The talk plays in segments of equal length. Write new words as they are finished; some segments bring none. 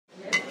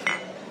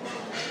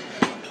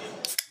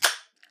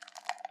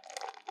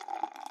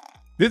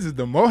This is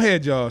the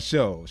Mohead Y'all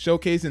Show,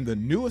 showcasing the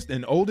newest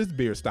and oldest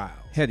beer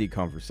styles, Heady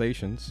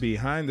conversations,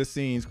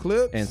 behind-the-scenes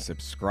clips, and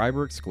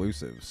subscriber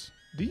exclusives.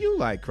 Do you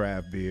like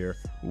craft beer?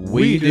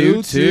 We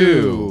do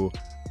too.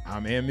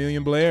 I'm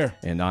Million Blair.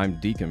 And I'm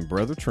Deacon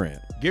Brother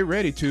Trent. Get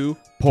ready to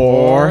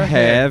Pour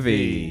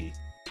heavy.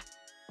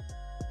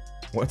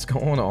 What's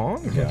going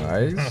on,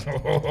 guys?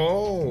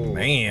 Oh,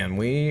 Man,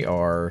 we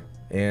are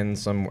in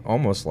some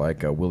almost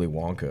like a Willy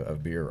Wonka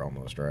of beer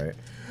almost, right?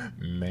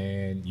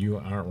 man, you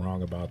aren't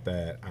wrong about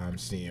that. I'm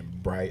seeing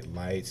bright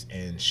lights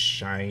and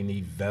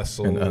shiny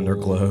vessels. And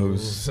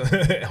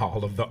underglows.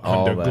 All of the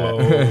All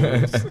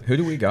underglows. that. Who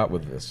do we got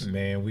with this?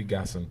 Man, we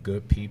got some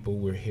good people.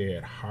 We're here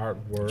at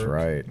Heartwork. That's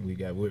right.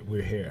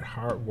 We're here at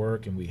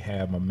Heartwork, and we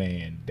have my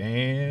man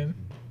Dan.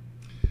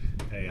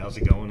 Hey, how's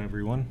it going,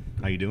 everyone?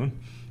 How you doing?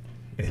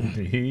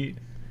 Indeed.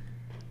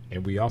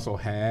 And we also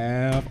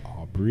have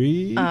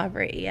Aubrey.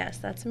 Aubrey, yes,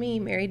 that's me,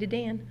 married to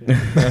Dan.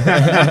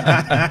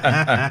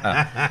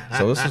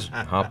 So let's just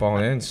hop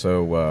on in.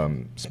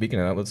 So speaking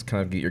of that, let's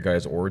kind of get your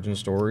guys' origin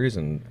stories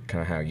and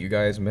kind of how you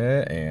guys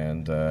met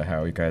and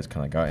how you guys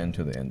kind of got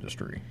into the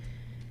industry.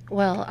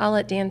 Well, I'll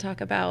let Dan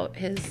talk about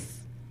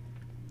his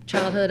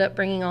childhood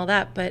upbringing, all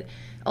that, but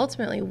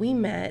ultimately we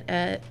met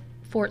at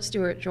Fort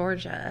Stewart,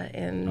 Georgia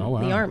in Oh,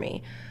 wow. the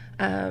Army.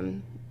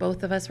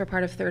 Both of us were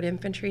part of 3rd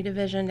Infantry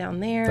Division down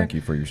there. Thank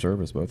you for your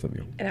service, both of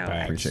you. You know,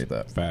 Facts. Appreciate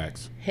that.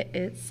 Facts.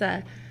 It's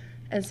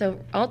and so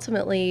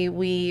ultimately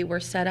we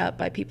were set up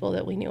by people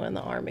that we knew in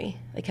the Army.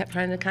 They kept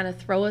trying to kind of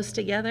throw us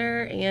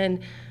together, and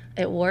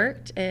it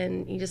worked.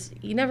 And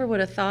you never would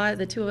have thought,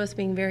 the two of us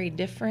being very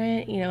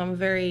different. You know, I'm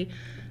very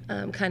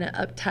kind of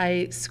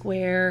uptight,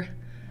 square.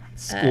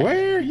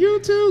 Square,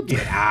 you two?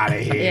 Get out of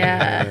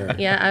here.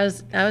 Yeah.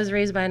 I was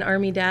raised by an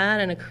Army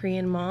dad and a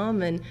Korean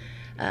mom, and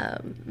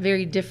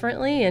very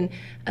differently.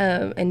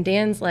 And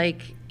Dan's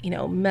like, you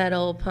know,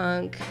 metal,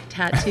 punk,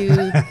 tattoo,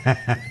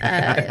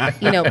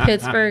 you know,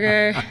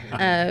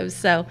 Pittsburgher.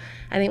 So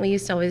I think we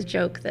used to always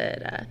joke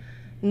that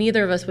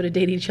neither of us would have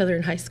dated each other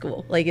in high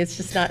school. Like, it's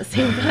just not the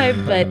same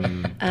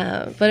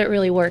vibe, but it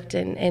really worked.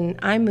 And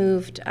I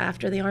moved,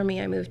 after the Army,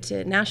 I moved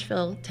to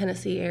Nashville,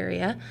 Tennessee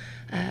area,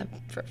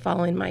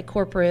 following my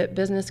corporate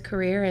business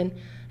career. And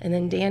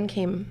then Dan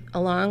came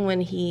along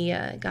when he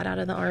got out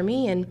of the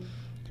Army, and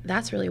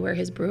that's really where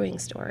his brewing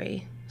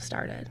story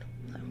started.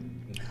 So.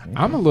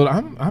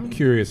 I'm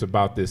curious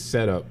about this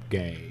setup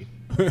game.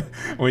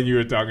 When you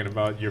were talking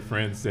about your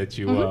friends set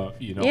you up,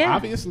 you know, Yeah.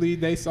 obviously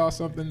they saw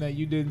something that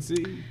you didn't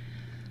see.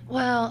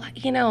 Well,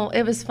 you know,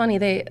 it was funny.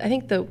 I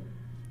think the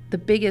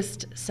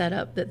biggest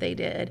setup that they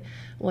did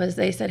was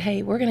they said,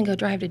 hey, we're going to go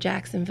drive to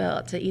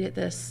Jacksonville to eat at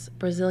this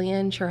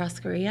Brazilian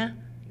churrascaria.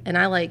 And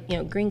I like, you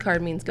know, green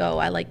card means go.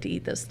 I like to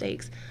eat those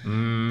steaks.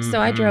 So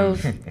I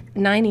drove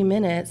 90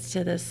 minutes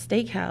to this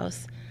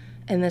steakhouse,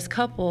 and this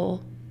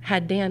couple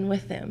had Dan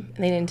with them,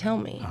 and they didn't tell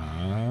me.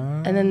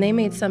 And then they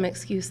made some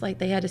excuse like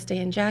they had to stay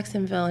in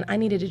Jacksonville, and I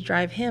needed to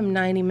drive him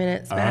 90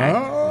 minutes back.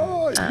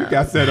 Oh, you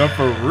got set up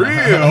for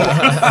real.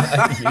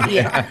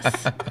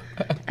 Yes.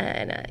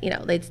 And, you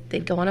know,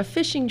 they'd go on a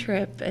fishing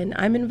trip, and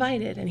I'm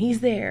invited, and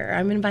he's there.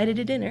 I'm invited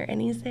to dinner, and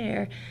he's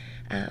there.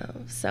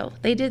 So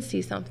they did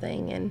see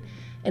something.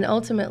 And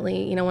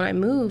ultimately, you know, when I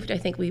moved, I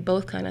think we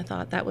both kind of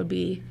thought that would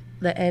be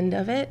the end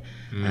of it.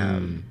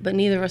 But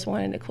neither of us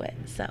wanted to quit.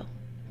 So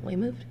we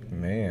moved.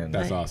 Man,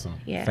 That's awesome.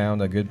 Yeah.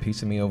 found a good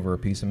piece of me over a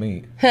piece of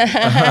meat.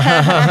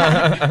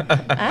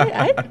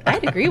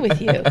 I'd agree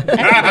with you.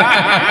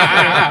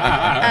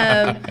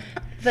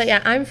 But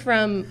yeah, I'm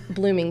from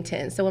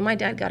Bloomington. So when my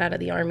dad got out of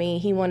the Army,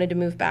 he wanted to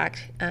move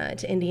back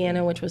to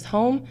Indiana, which was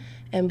home.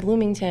 And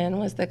Bloomington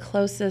was the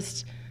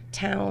closest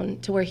town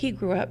to where he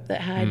grew up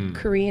that had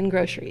Korean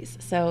groceries.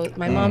 So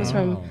my mom's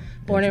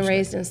born and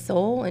raised in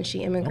Seoul, and she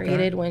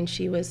immigrated when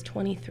she was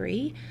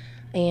 23.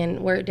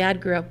 And where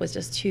dad grew up was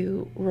just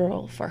too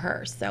rural for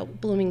her. So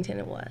Bloomington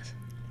it was.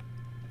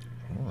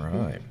 All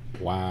right.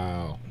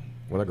 Wow.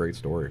 What a great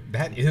story.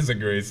 That is a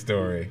great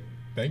story.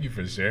 Thank you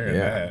for sharing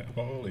Yeah. that.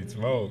 Holy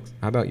smokes.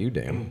 How about you,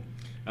 Dan?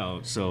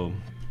 Oh, so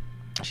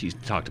she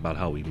talked about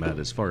how we met.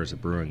 As far as the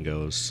brewing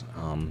goes,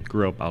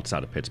 grew up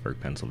outside of Pittsburgh,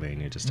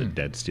 Pennsylvania, just a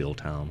dead steel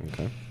town.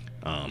 Okay.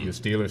 You a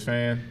Steelers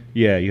fan?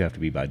 Yeah, you have to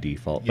be by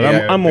default. But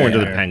Yeah, I'm more into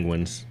the yeah.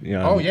 Penguins. You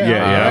know, Oh, yeah.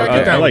 yeah. I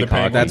get down I with like the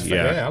hockey. Penguins.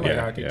 Yeah, I like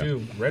yeah, hockey yeah.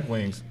 too. Red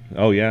Wings.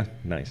 Oh yeah,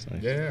 nice.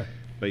 Yeah.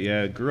 But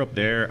yeah, grew up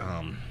there.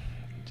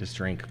 Just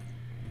drank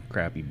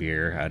crappy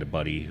beer. Had a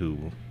buddy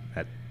who,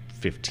 at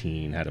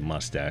 15, had a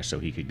mustache, so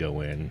he could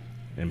go in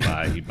and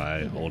he'd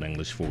buy Old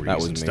English 40s That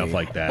was and me. stuff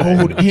like that.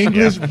 Old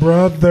English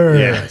brother.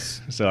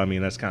 Yes. So I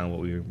mean, that's kind of what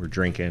we were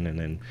drinking, and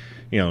then,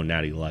 you know,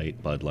 Natty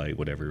Light, Bud Light,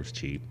 whatever was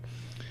cheap.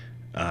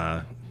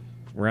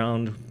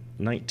 Around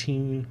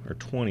 19 or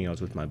 20, I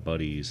was with my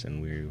buddies, and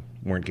we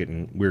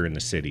were in the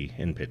city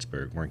in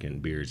Pittsburgh, weren't getting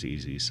beers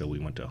easy, so we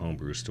went to a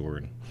homebrew store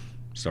and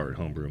started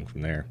homebrewing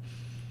from there.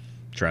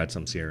 Tried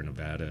some Sierra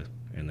Nevada,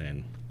 and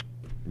then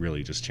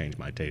really just changed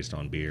my taste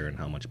on beer and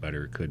how much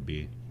better it could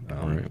be.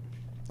 Right.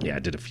 Yeah, I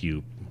did a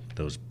few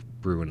those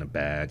brew in the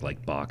bag,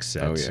 like box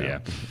sets. Oh, yeah.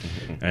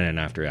 And then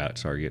after that,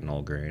 started getting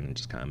all grain and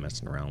just kind of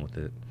messing around with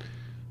it.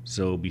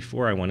 So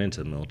before I went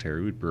into the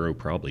military, we'd brew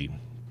probably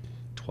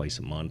twice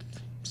a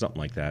month, something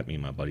like that. Me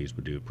and my buddies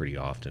would do it pretty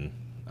often.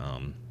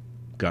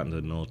 Got into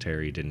the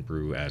military, didn't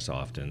brew as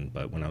often,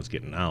 but when I was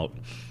getting out,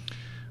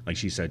 like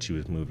she said, she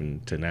was moving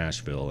to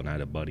Nashville, and I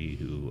had a buddy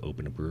who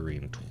opened a brewery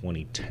in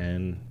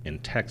 2010 in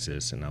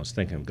Texas, and I was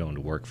thinking of going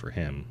to work for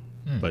him,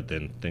 but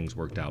then things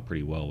worked out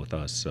pretty well with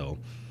us, so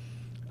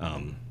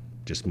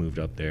just moved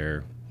up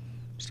there,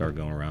 started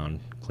going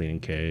around cleaning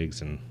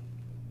kegs and,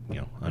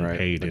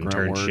 unpaid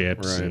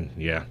internships, and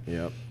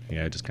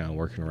just kind of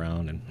working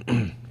around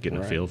and getting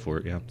a feel for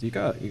it. Yeah,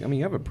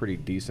 you have a pretty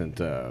decent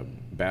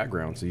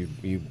background. So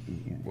you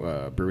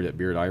brewed at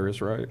Beard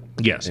Iris, right?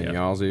 Yes, in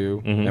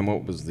Yazoo. And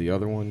what was the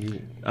other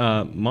one?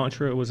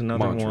 Mantra was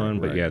another one,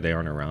 but right. they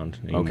aren't around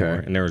anymore.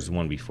 Okay. And there was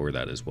one before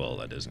that as well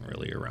that isn't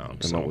really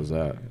around. And what was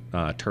that?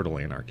 Turtle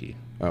Anarchy.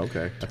 Oh,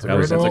 okay. That's a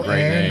Turtle great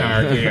name.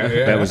 Anarchy.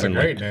 Yeah, That was that's in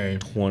a great name.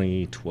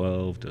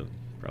 2012 to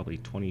probably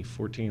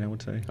 2014, I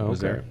would say. Oh, Was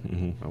there.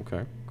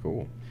 Okay,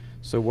 cool.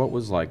 So what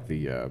was like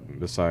the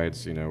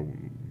besides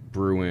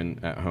brewing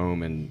at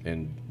home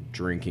and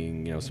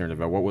drinking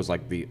what was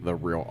like the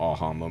real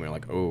aha moment,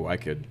 like, oh, I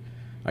could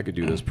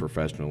do this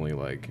professionally,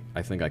 like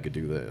I think I could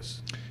do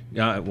this?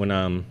 Yeah,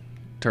 when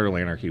Turtle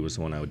Anarchy was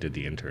the one I did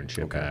the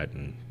internship at,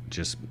 and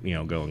just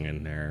going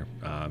in there,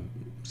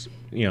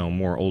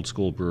 more old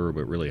school brewer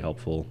but really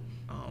helpful,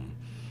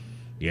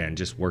 and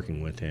just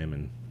working with him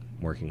and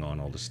working on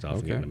all the stuff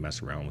and getting to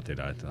mess around with it.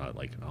 I thought,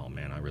 like, oh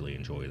man, I really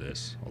enjoy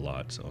this a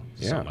lot, so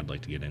it's something I'd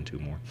like to get into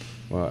more.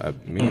 Well,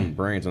 me and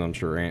Brains, and I'm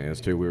sure Ant is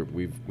too,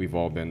 we've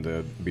all been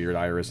to Beard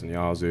Iris and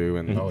Yazoo,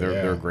 and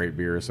they're great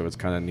beers, so it's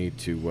kind of neat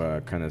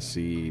to kind of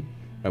see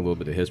a little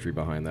bit of history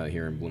behind that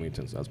here in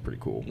Bloomington, so that's pretty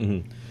cool.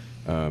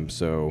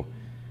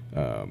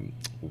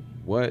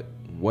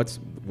 What's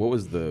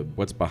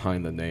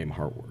behind the name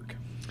Heartwork?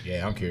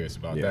 Yeah, I'm curious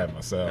about that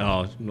myself.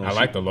 Oh, no, I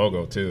like the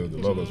logo too. The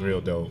logo's real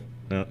dope.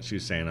 No, she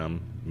was saying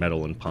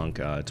metal and punk.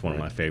 It's one of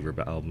my favorite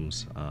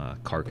albums,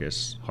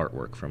 Carcass,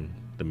 Heartwork from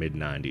the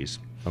mid-'90s.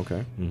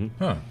 Okay.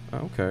 Huh.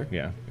 Okay.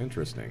 Yeah.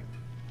 Interesting.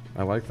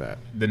 I like that.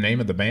 The name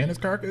of the band is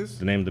Carcass?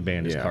 The name of the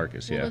band is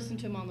Carcass, We'll listen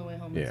to him on the way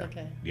home. It's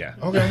okay. Yeah.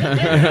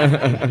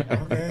 Okay.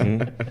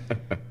 Okay.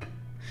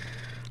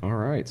 All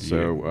right.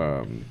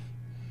 So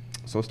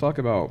so let's talk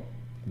about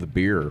the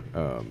beer.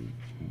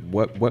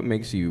 What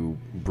makes you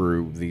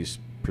brew these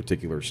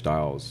particular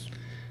styles?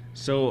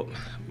 So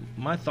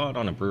my thought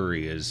on a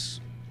brewery is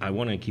I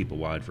want to keep a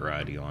wide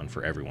variety on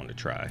for everyone to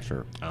try.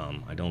 Sure.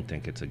 I don't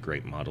think it's a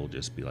great model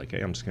just be like, hey,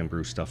 I'm just going to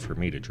brew stuff for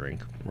me to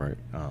drink. Right.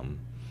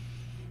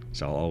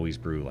 So I'll always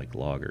brew like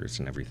lagers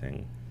and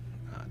everything.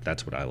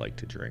 That's what I like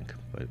to drink.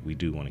 But we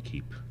do want to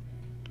keep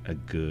a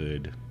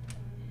good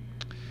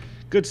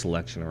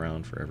selection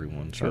around for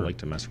everyone. So I like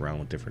to mess around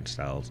with different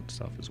styles and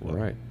stuff as well.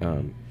 Right.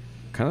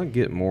 Kind of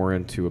get more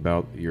into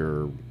about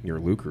your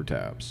Lucre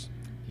taps.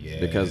 Yeah.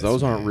 Because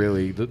those aren't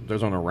really,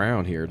 those aren't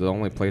around here. The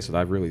only place that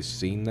I've really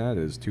seen that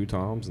is Two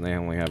Toms, and they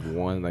only have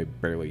one. They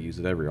barely use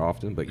it every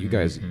often. But you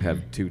guys have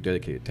two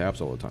dedicated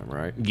taps all the time,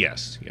 right?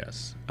 Yes.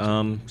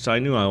 So I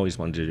knew I always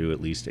wanted to do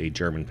at least a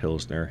German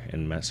Pilsner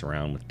and mess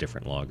around with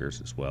different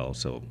lagers as well.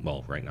 So,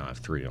 right now I have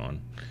 3 on.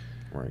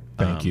 Right.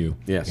 Thank you.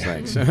 Yes,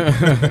 thanks.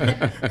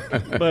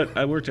 But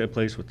I worked at a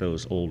place with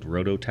those old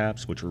roto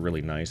taps, which were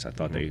really nice. I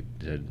thought they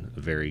did a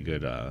very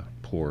good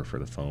pour for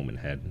the foam and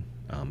head.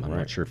 I'm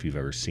not sure if you've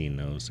ever seen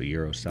those, the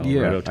Euro style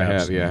roto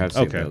taps. I have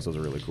seen those. Those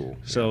are really cool.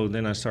 So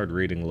then I started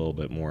reading a little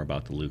bit more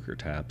about the Lucre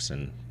taps,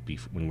 and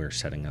when we were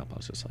setting up, I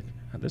was just like,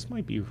 this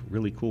might be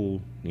really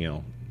cool,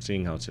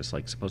 seeing how it's just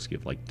like supposed to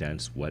give like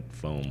dense, wet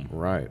foam.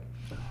 Right.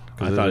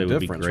 I thought it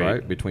would be difference, great.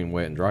 right, between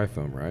wet and dry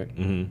foam, right?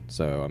 Mm-hmm.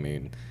 So, I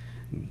mean,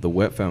 the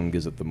wet foam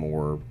gives it the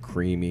more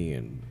creamy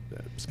and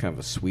it's kind of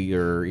a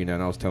sweeter, and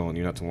I was telling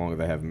you not too long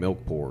ago they have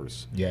milk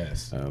pours.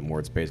 Yes. Where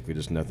it's basically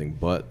just nothing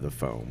but the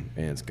foam,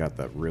 and it's got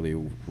that really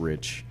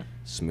rich,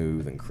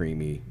 smooth, and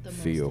creamy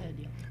feel.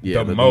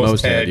 The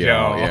most head,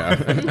 y'all.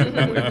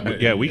 Yeah.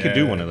 Yeah, we could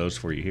do one of those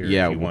for you here.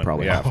 Yeah, if you we'll want.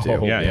 probably have to.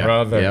 Oh, Yeah.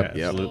 brother. Yep.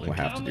 Absolutely. We'll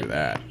have to do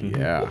that.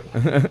 Yeah.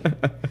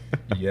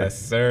 Yes,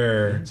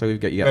 sir. So we've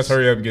got. Let's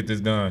hurry up and get this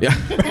done. Yeah.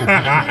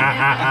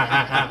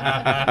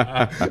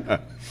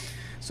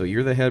 So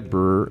you're the head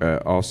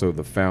brewer, also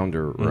the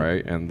founder,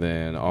 right? And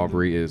then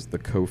Aubrey is the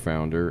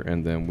co-founder,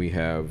 and then we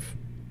have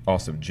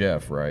also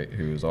Jeff, right,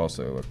 who's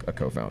also a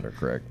co-founder,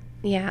 correct?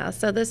 Yeah,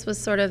 so this was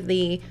sort of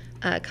the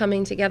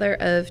coming together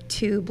of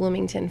 2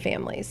 Bloomington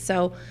families.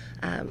 So,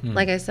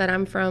 like I said,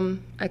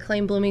 I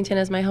claim Bloomington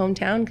as my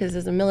hometown because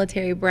as a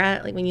military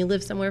brat, like when you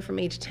live somewhere from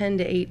age 10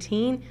 to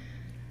 18,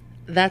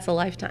 that's a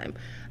lifetime.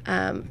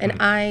 And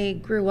I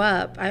grew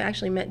up, I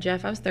actually met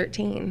Jeff, I was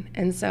 13.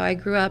 And so I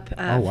grew up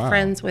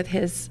friends with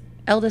his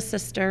eldest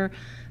sister.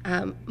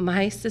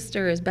 My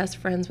sister is best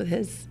friends with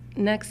his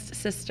next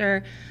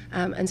sister.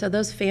 And so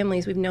those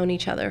families, we've known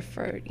each other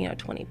for,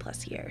 20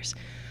 plus years.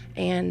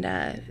 And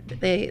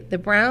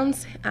the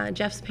Browns,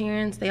 Jeff's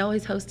parents, they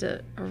always host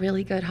a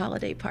really good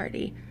holiday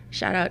party.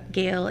 Shout out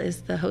Gail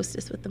is the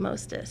hostess with the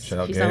mostest. Shout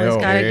out She's Gail. always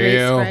got a great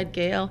Gail. spread,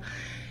 Gail.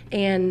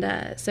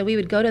 And so we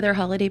would go to their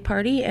holiday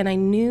party, and I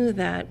knew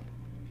that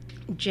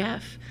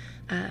Jeff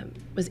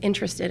was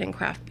interested in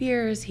craft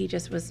beers. He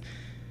just was,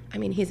 I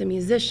mean, he's a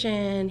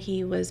musician.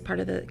 He was part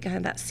of the kind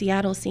of that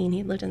Seattle scene.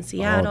 He lived in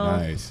Seattle. Oh,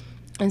 nice.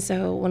 And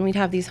so when we'd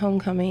have these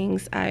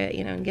homecomings,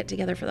 and get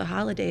together for the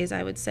holidays,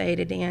 I would say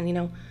to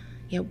Dan,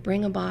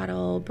 bring a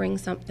bottle, bring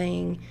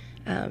something.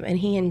 And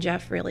he and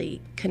Jeff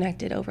really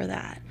connected over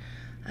that.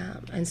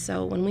 And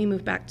so when we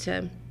moved back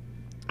to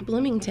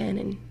Bloomington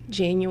in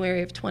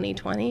January of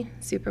 2020,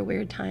 super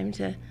weird time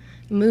to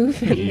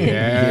move.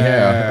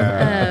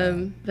 Yeah.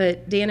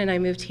 But Dan and I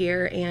moved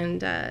here,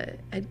 and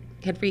I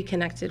had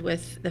reconnected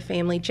with the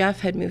family. Jeff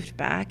had moved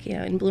back.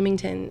 In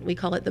Bloomington, we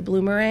call it the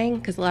Bloomerang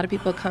because a lot of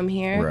people come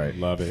here Right.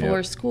 Love it. for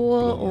Yep.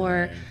 school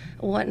or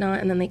Bloomerang. whatnot,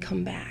 and then they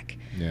come back.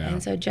 Yeah.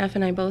 And so Jeff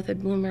and I both had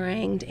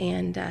bloomeranged,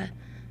 and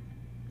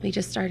we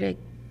just started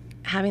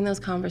having those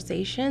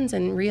conversations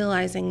and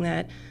realizing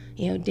that,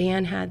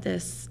 Dan had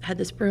this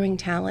brewing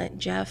talent.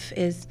 Jeff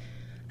is,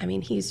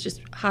 he's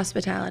just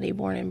hospitality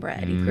born and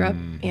bred. He grew up,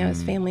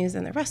 his family was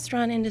in the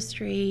restaurant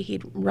industry.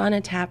 He'd run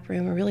a tap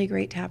room, a really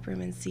great tap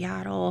room in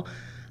Seattle.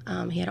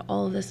 He had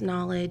all of this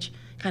knowledge,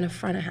 kind of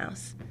front of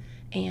house,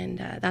 and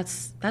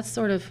that's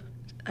sort of,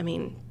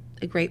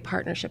 a great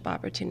partnership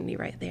opportunity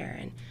right there.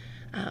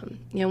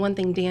 And one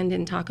thing Dan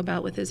didn't talk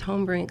about with his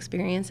homebrewing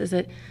experience is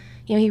that,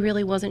 he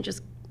really wasn't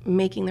just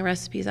making the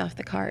recipes off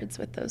the cards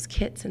with those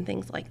kits and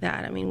things like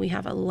that. We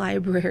have a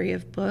library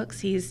of books.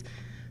 He's,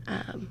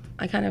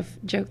 I kind of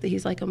joke that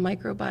he's like a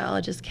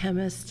microbiologist,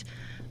 chemist,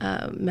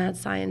 mad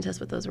scientist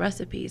with those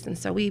recipes. And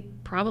so we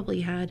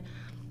probably had,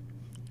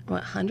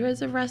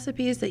 hundreds of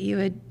recipes that you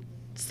had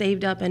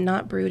saved up and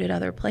not brewed at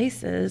other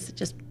places,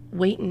 just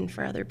waiting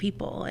for other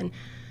people. And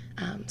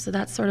so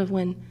that's sort of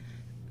when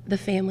the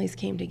families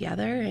came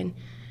together, and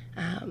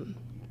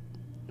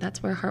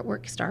that's where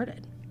Heartwork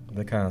started.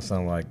 They kind of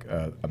sound like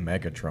a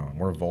Megatron.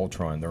 We're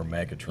Voltron, they're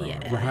Megatron.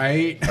 Yeah.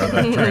 Right. Or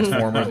the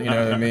Transformers, you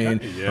know what I mean?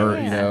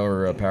 Yeah.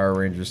 Or a Power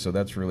Rangers. So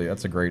that's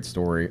a great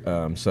story.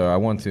 So I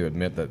want to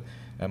admit that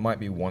might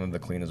be one of the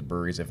cleanest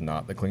breweries, if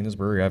not the cleanest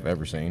brewery I've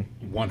ever seen.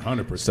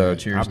 100%. So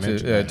cheers I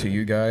mentioned that. to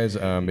you guys,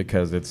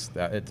 because it's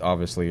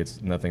obviously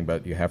it's nothing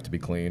but you have to be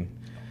clean.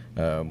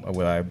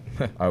 What I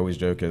always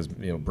joke is,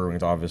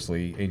 brewing's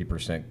obviously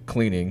 80%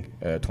 cleaning,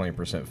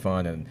 20%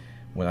 fun, and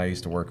when I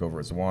used to work over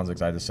at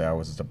Swanzig's, I just say I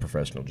was just a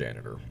professional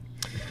janitor.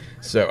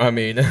 So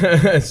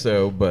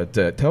but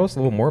tell us a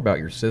little more about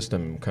your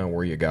system, kind of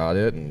where you got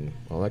it, and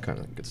all that kind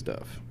of good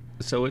stuff.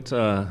 So it's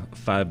a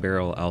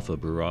 5-barrel Alpha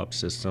brew op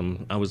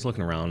system. I was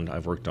looking around.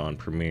 I've worked on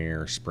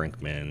Premier,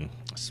 Sprinkman,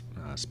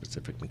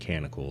 Specific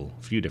Mechanical,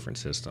 a few different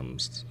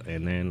systems.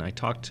 And then I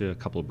talked to a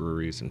couple of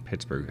breweries in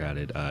Pittsburgh who had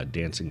it,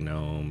 Dancing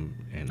Gnome.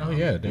 And,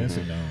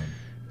 Dancing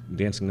Gnome.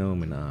 Dancing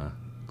Gnome and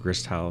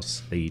Grist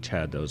House. They each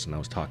had those, and I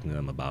was talking to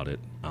them about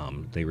it.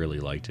 They really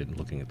liked it.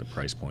 Looking at the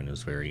price point, it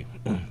was very,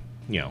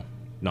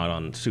 not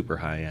on super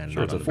high end,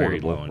 Sure, not it's on the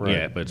very low affordable, end. right.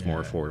 Yeah, but it's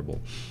more affordable.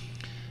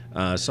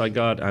 So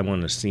I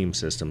wanted a steam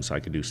system so I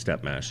could do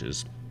step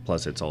mashes.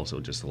 Plus, it's also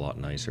just a lot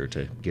nicer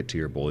to get to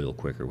your boil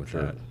quicker with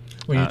that.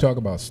 When you talk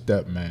about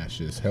step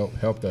mashes,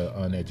 help the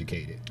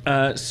uneducated.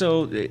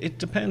 So it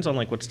depends on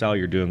what style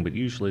you're doing, but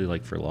usually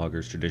for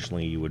lagers,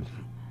 traditionally you would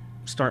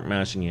start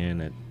mashing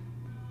in at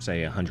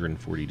say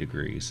 140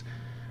 degrees,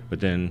 but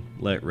then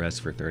let it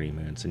rest for 30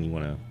 minutes, and you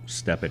want to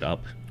step it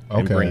up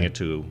and Okay. bring it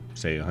to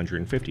say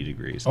 150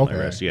 degrees and let it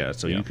Okay. rest. Yeah,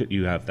 so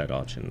you have that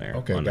option there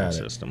Okay, on got that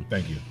it. system.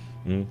 Thank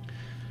you.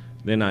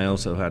 Then I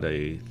also had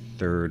a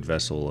third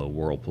vessel, a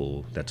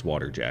Whirlpool, that's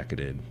water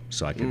jacketed,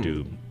 so I could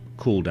do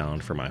cool down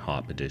for my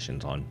hop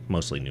additions on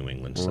mostly New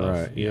England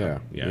stuff. Right. Yeah.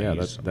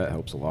 use- That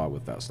helps a lot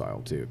with that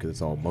style too, because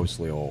it's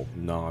mostly all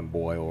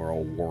non-boil or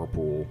all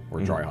Whirlpool or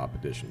dry hop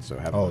editions. So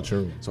having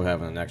True. So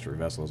having an extra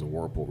vessel as a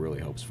Whirlpool really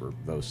helps for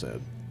those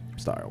said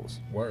styles.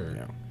 Word.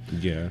 Yeah.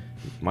 Yeah.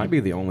 Might be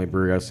the only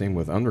brewery I've seen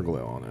with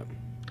underglow on it.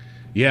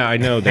 Yeah, I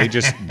know. They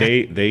just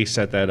they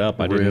set that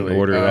up. I didn't Really?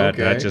 order Oh, that.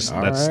 okay. That's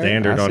All that's right.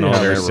 standard I on see all how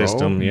their they roll.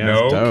 system. Yeah,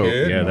 No Dope.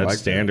 kidding. yeah, I that's like that.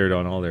 standard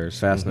on all theirs.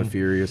 Fast and the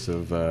Furious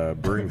of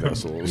brewing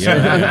vessels.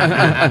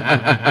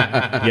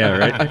 Yeah. Yeah,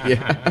 right.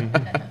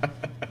 Yeah.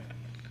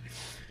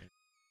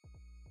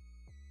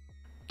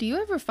 Do you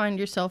ever find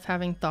yourself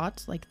having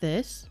thoughts like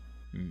this?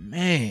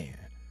 Man,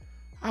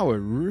 I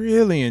would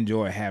really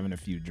enjoy having a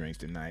few drinks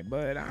tonight,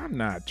 but I'm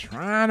not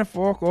trying to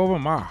fork over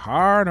my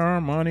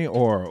hard-earned money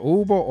or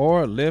Uber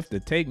or Lyft to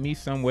take me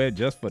somewhere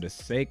just for the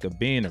sake of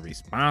being a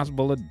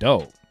responsible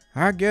adult.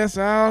 I guess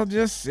I'll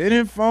just sit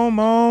in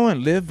FOMO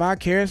and live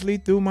vicariously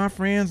through my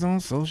friends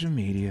on social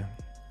media.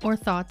 Or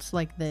thoughts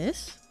like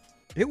this?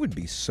 It would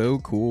be so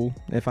cool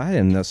if I had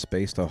enough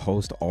space to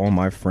host all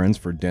my friends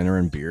for dinner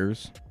and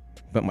beers,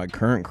 but my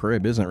current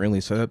crib isn't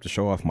really set up to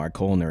show off my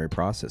culinary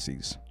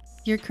processes.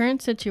 Your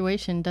current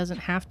situation doesn't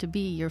have to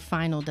be your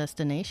final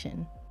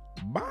destination.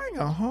 Buying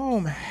a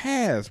home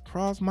has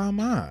crossed my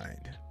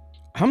mind.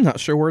 I'm not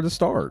sure where to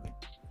start.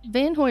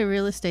 Van Hoy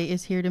Real Estate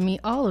is here to meet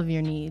all of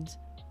your needs.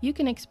 you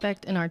can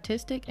expect an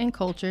artistic and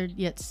cultured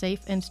yet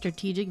safe and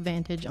strategic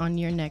vantage on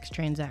your next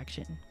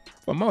transaction.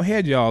 For more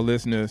Head Y'all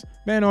listeners,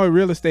 Van Noy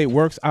Real Estate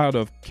works out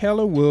of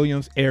Keller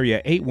Williams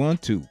Area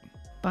 812.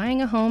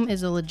 Buying a home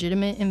is a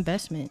legitimate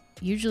investment,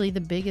 usually the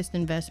biggest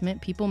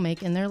investment people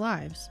make in their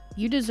lives.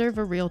 You deserve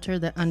a realtor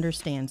that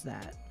understands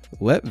that.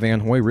 Let Van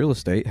Hoy Real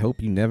Estate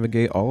help you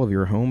navigate all of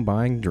your home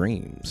buying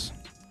dreams.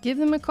 Give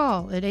them a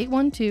call at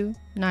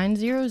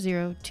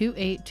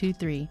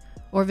 812-900-2823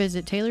 or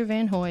visit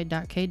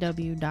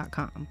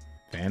taylorvanhoy.kw.com.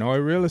 Van Noy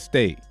Real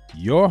Estate,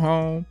 your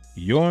home,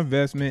 your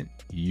investment,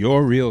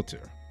 your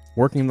realtor.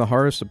 Working the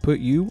hardest to put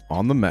you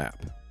on the map.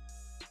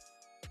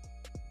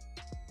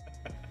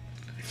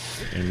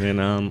 And then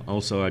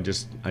also I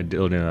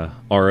built a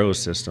RO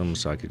system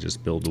so I could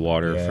just build the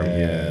water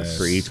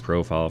for each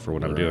profile for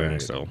what I'm doing.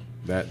 So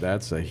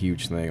that's a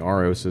huge thing.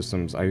 RO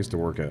systems. I used to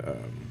work at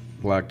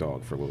Black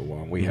Dog for a little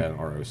while. We had an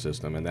RO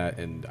system, and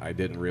I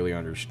didn't really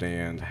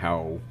understand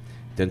how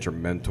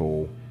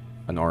detrimental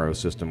an RO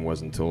system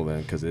was until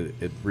then, because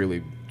it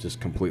really just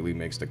completely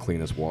makes the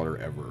cleanest water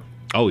ever.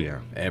 oh yeah,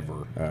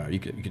 Ever. You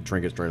could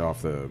drink it straight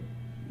off the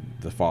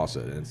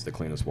faucet, and it's the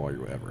cleanest water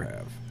you will ever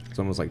have. It's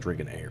almost like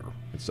drinking air.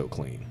 It's so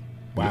clean.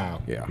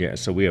 Wow. yeah.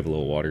 So we have a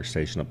little water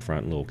station up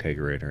front, a little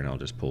kegerator, and I'll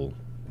just pull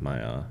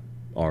my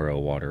RO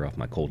water off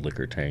my cold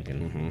liquor tank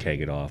and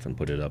keg it off and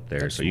put it up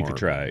there. That's so you smart. could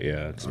try it.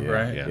 Yeah, it's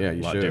Right. Yeah, Yeah,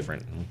 you a lot should.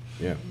 different.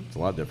 Yeah, it's a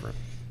lot different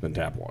than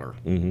tap water,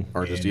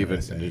 or just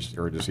Interesting.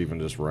 even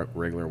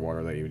regular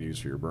water that you would use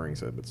for your brewing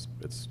sip.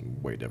 It's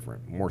way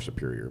different, more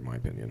superior in my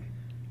opinion,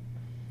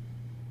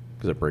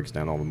 because it breaks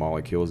down all the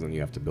molecules, and then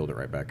you have to build it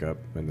right back up,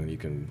 and then you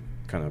can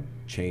kind of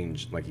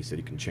change, like you said,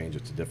 you can change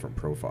it to different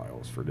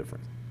profiles for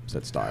different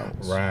set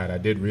styles. Right, I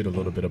did read a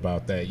little bit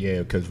about that. Yeah,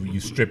 because you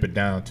strip it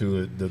down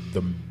to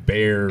the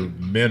bare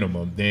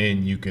minimum,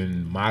 then you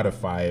can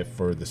modify it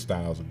for the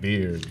styles of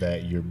beers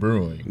that you're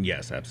brewing.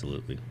 Yes,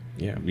 absolutely.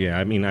 Yeah. Yeah,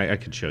 I mean, I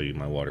could show you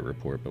my water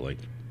report, but like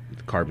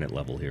the carbonate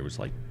level here was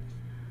like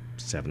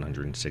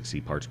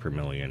 760 parts per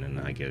million, and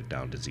I get it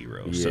down to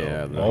 0. Yeah.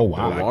 So, Oh,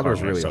 wow. The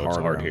water's really so it's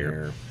hard hard around here.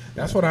 here.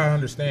 That's what I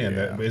understand.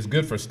 Yeah. That it's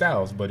good for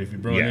stouts, but if you're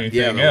brewing Yeah. anything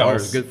Yeah, the else,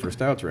 water's good for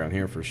stouts around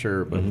here for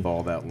sure, but with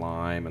all that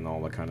lime and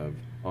all the kind of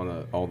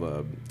all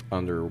the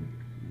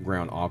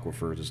underground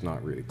aquifers, it's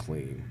not really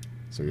clean.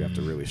 So you have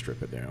to really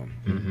strip it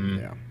down.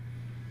 Yeah.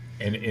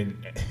 and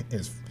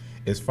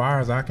as far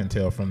as I can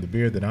tell from the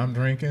beer that I'm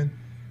drinking,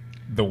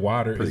 the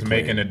water Pretty is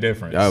clean. making a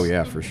difference. Oh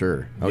yeah, for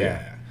sure. Oh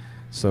yeah.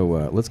 So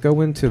let's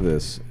go into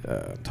this.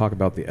 Talk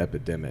about the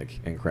epidemic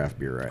in craft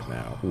beer right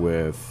now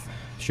with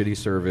shitty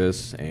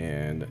service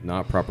and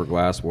not proper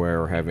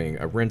glassware, or having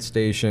a rinse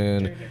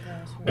station,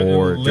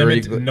 or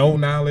No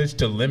knowledge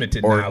to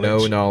limited or knowledge.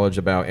 no knowledge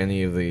about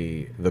any of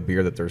the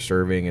beer that they're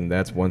serving. And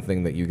that's one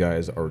thing that you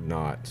guys are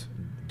not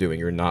doing.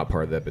 You're not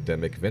part of the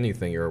epidemic. If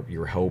anything,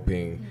 you're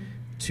helping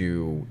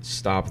to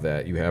stop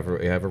that. You have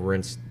a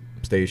rinse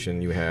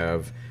station. You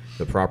have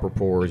the proper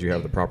pours. You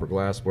have the proper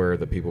glassware.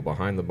 The people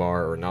behind the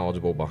bar are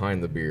knowledgeable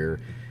behind the beer.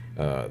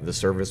 The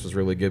service was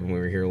really good when we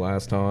were here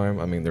last time.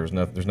 I mean, there's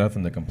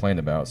nothing to complain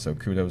about. So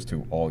kudos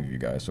to all of you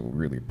guys. So we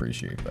really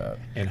appreciate that.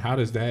 And how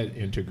does that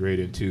integrate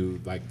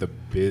into like the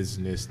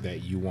business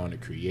that you want to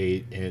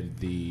create and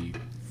the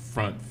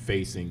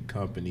front-facing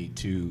company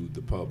to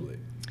the public?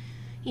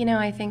 You know,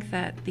 I think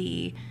that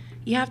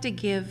you have to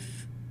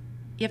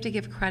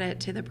give credit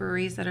to the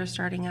breweries that are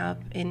starting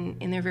up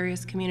in their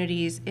various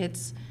communities.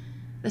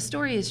 The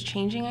story is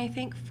changing, I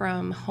think,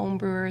 from home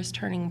brewers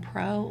turning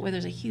pro, where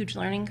there's a huge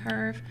learning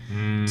curve,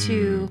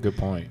 to Good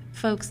point.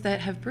 folks that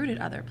have brewed at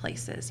other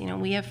places. You know,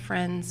 we have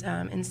friends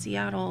in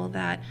Seattle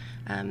that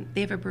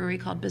they have a brewery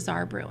called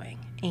Bizarre Brewing,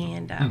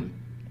 and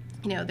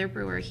you know, their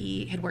brewer,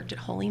 he had worked at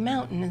Holy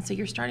Mountain, and so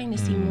you're starting to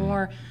see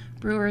more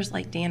brewers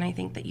like Dan. I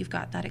think that you've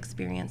got that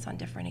experience on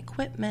different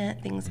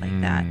equipment, things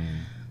like that.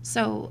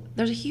 So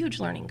there's a huge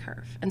learning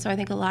curve, and so I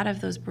think a lot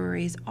of those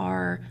breweries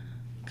are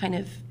kind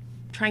of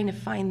trying to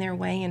find their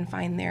way and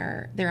find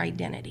their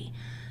identity.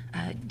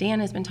 Dan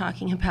has been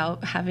talking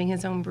about having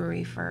his own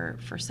brewery for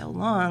so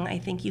long. I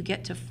think you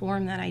get to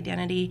form that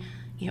identity,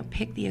 you know,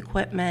 pick the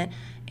equipment,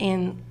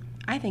 and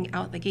I think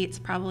out the gates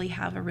probably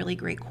have a really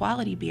great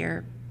quality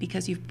beer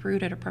because you've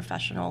brewed at a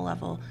professional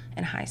level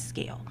and high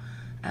scale.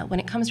 When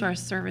it comes to our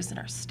service and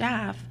our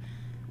staff,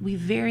 we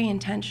very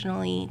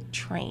intentionally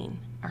train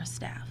our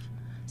staff.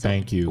 So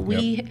Thank you.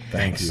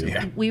 Thank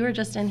you. we were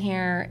just in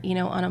here, you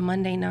know, on a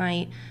Monday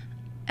night,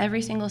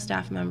 every single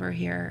staff member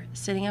here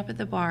sitting up at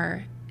the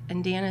bar,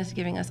 and Dan is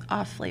giving us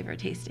off flavor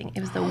tasting. It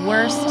was the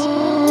worst.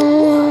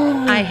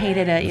 I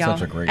hated it, y'all.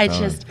 such a great I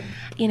time. just,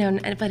 you know,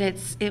 but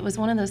it was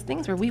one of those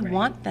things where we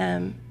want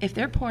them, if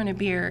they're pouring a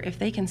beer, if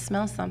they can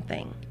smell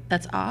something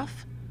that's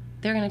off,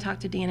 they're going to talk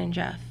to Dan and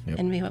Jeff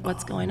and be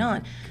what's going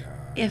on.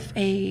 If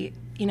a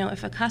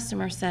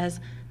customer says,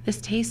 this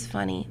tastes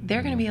funny,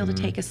 they're going to be able to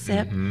take a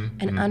sip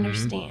and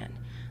understand.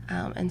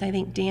 And I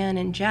think Dan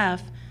and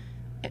Jeff,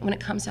 when it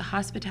comes to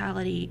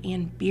hospitality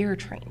and beer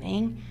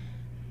training,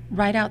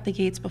 right out the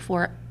gates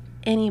before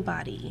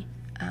anybody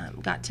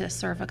got to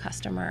serve a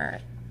customer,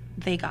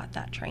 they got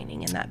that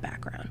training and that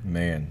background.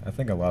 Man, I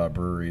think a lot of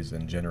breweries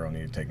in general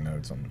need to take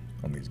notes on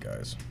these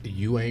guys.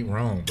 You ain't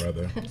wrong,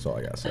 brother. That's all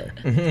I gotta say.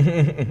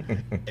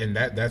 And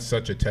that's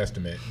such a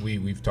testament.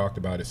 We've talked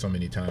about it so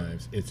many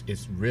times.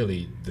 It's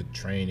really the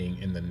training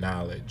and the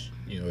knowledge.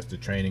 It's the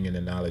training and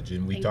the knowledge,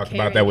 and we And talked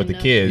about that with the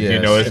kids.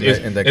 Yes,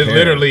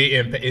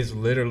 It's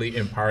literally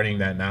imparting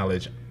that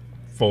knowledge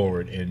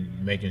forward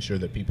and making sure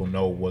that people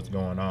know what's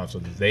going on so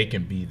that they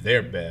can be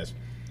their best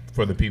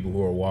for the people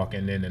who are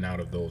walking in and out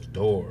of those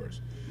doors.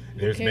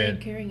 There's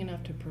caring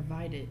enough to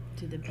provide it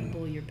to the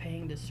people you're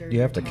paying to serve. You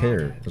have to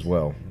care as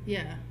well.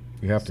 Yeah.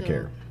 You have to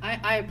care.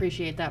 I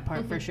appreciate that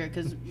part for sure,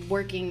 because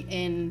working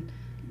in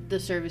the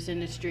service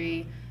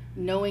industry,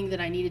 knowing that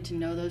I needed to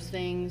know those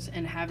things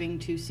and having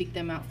to seek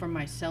them out for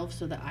myself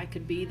so that I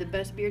could be the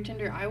best beer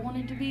tender I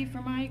wanted to be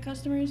for my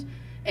customers,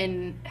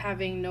 and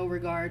having no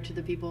regard to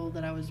the people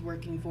that I was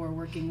working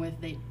with,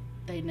 they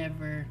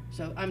never.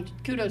 So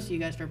kudos to you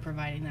guys for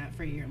providing that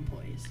for your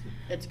employees.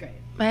 It's great.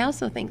 I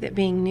also think that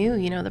being new,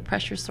 the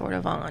pressure's sort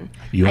of on.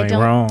 You ain't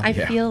wrong. I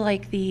feel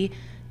like the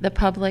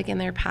public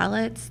and their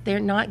palates, they're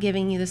not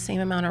giving you the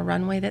same amount of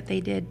runway that they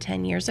did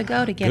 10 years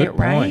ago to get Good it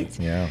right. point.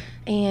 Yeah.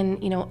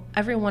 And,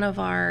 every one of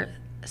our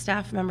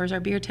staff members, our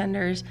beer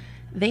tenders,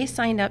 they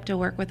signed up to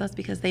work with us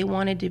because they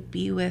wanted to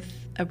be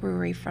with a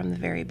brewery from the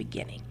very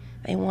beginning.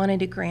 They wanted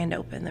to grand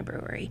open the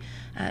brewery.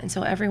 And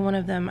so every one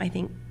of them, I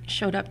think,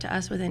 showed up to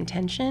us with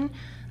intention,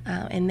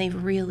 and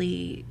they've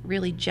really,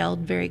 really gelled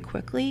very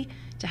quickly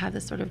to have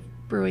this sort of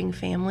brewing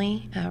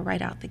family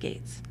right out the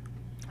gates.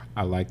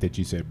 I like that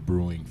you said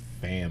brewing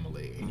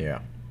family. Yeah.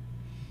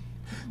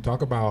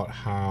 Talk about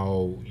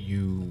how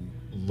you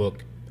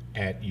look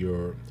at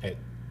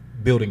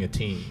building a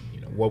team.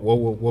 What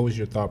was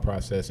your thought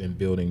process in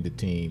building the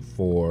team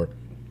for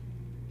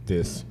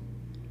this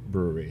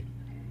brewery?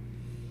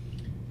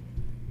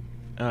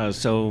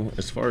 So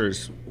as far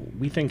as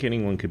we think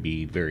anyone could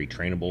be very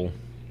trainable,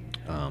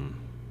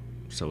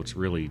 so it's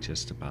really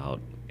just about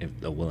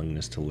the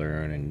willingness to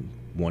learn and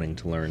wanting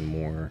to learn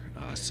more.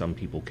 Some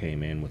people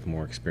came in with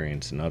more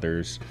experience than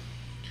others.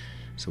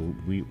 So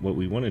what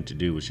we wanted to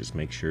do was just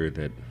make sure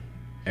that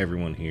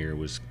everyone here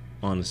was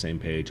on the same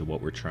page of what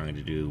we're trying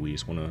to do. We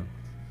just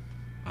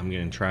I'm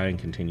going to try and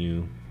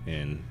continue,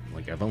 and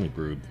I've only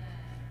brewed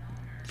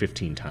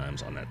 15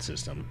 times on that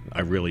system.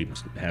 I really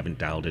haven't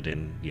dialed it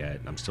in yet.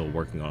 I'm still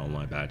working on all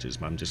my batches,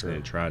 but I'm just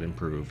going to try to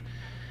improve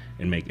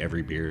and make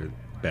every beer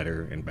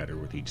better and better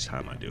with each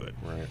time I do it.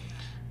 Right.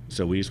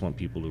 So we just want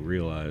people to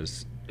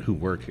realize who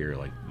work here,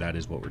 that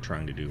is what we're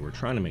trying to do. We're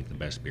trying to make the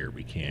best beer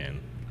we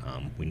can.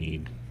 We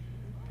need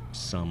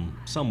some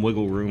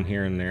wiggle room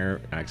here and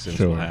there.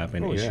 Accidents will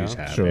happen, issues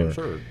happen.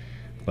 Sure.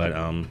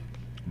 But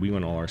we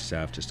want all our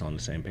staff just on the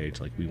same page.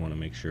 We want to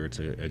make sure it's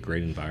a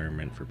great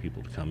environment for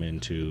people to come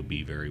into,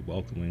 be very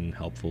welcoming,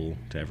 helpful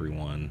to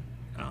everyone,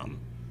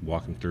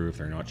 walk them through if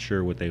they're not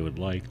sure what they would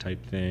like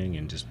type thing,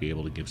 and just be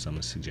able to give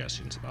some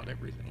suggestions about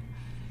everything.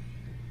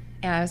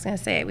 Yeah, I was going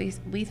to say,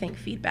 we think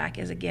feedback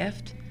is a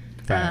gift.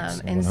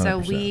 Facts, and so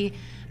 100%. we,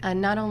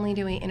 not only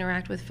do we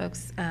interact with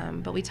folks,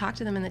 but we talk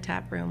to them in the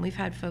tap room. We've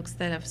had folks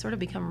that have sort of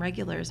become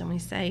regulars, and we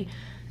say,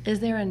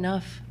 is there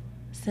enough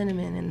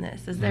cinnamon in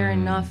this? Is there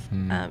enough,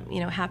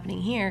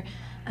 happening here?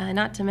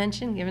 Not to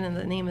mention, given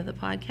the name of the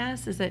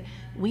podcast, is that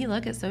we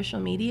look at social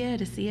media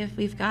to see if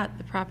we've got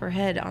the proper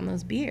head on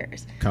those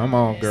beers. Come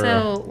on, girl.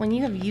 So when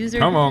you have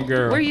Come on,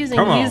 girl. we're using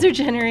Come on.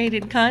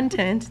 user-generated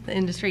content, the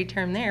industry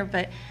term there,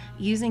 but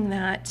using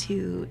that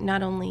to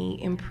not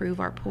only improve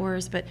our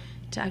pours, but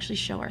to actually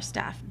show our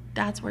staff.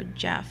 That's where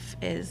Jeff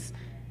is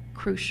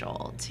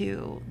crucial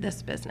to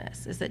this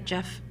business, is that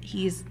Jeff,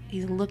 he's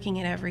looking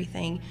at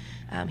everything.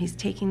 He's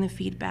taking the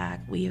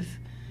feedback. We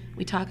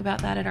talk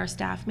about that at our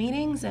staff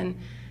meetings, and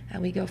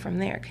we go from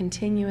there.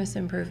 Continuous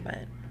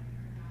improvement.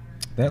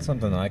 That's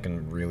something I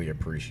can really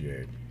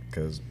appreciate,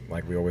 because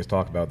like we always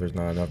talk about, there's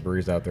not enough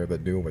breweries out there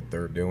that do what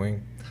they're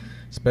doing,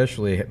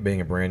 especially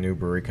being a brand new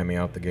brewery coming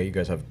out the gate. You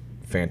guys have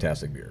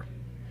fantastic beer.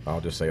 I'll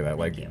just say that.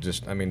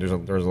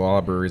 There's a lot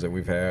of breweries that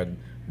we've had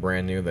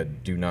brand new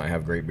that do not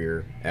have great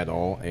beer at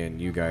all, and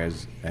you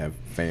guys have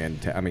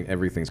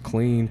everything's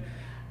clean.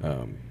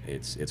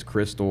 It's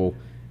crystal.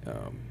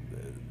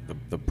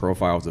 The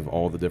profiles of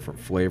all the different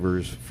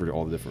flavors for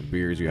all the different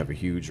beers. You have a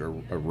huge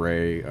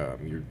array.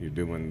 You're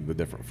doing the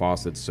different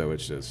faucets, so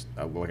it's just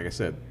like I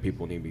said,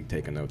 people need to be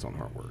taking notes on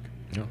Heartwork.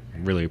 Yeah, I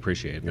really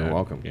appreciate that. You're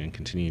welcome. And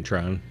continue to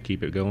try and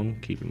keep it going,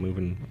 keep it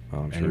moving,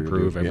 I'm and sure you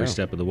improve do. every Yeah.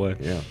 step of the way.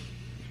 Yeah.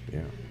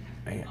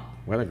 Man,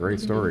 what a great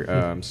story.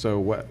 So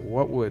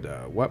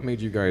what made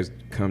you guys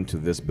come to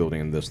this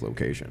building and this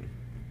location?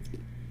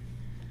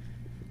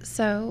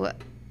 So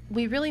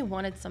we really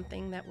wanted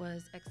something that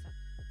was acceptable.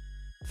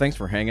 Thanks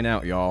for hanging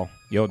out, y'all.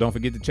 Yo, don't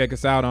forget to check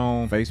us out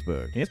on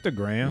Facebook,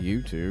 Instagram,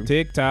 YouTube,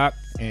 TikTok,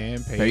 and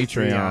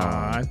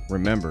Patreon.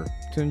 Remember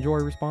to enjoy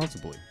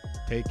responsibly.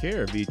 Take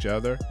care of each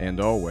other. And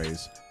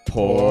always,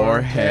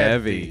 pour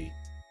heavy.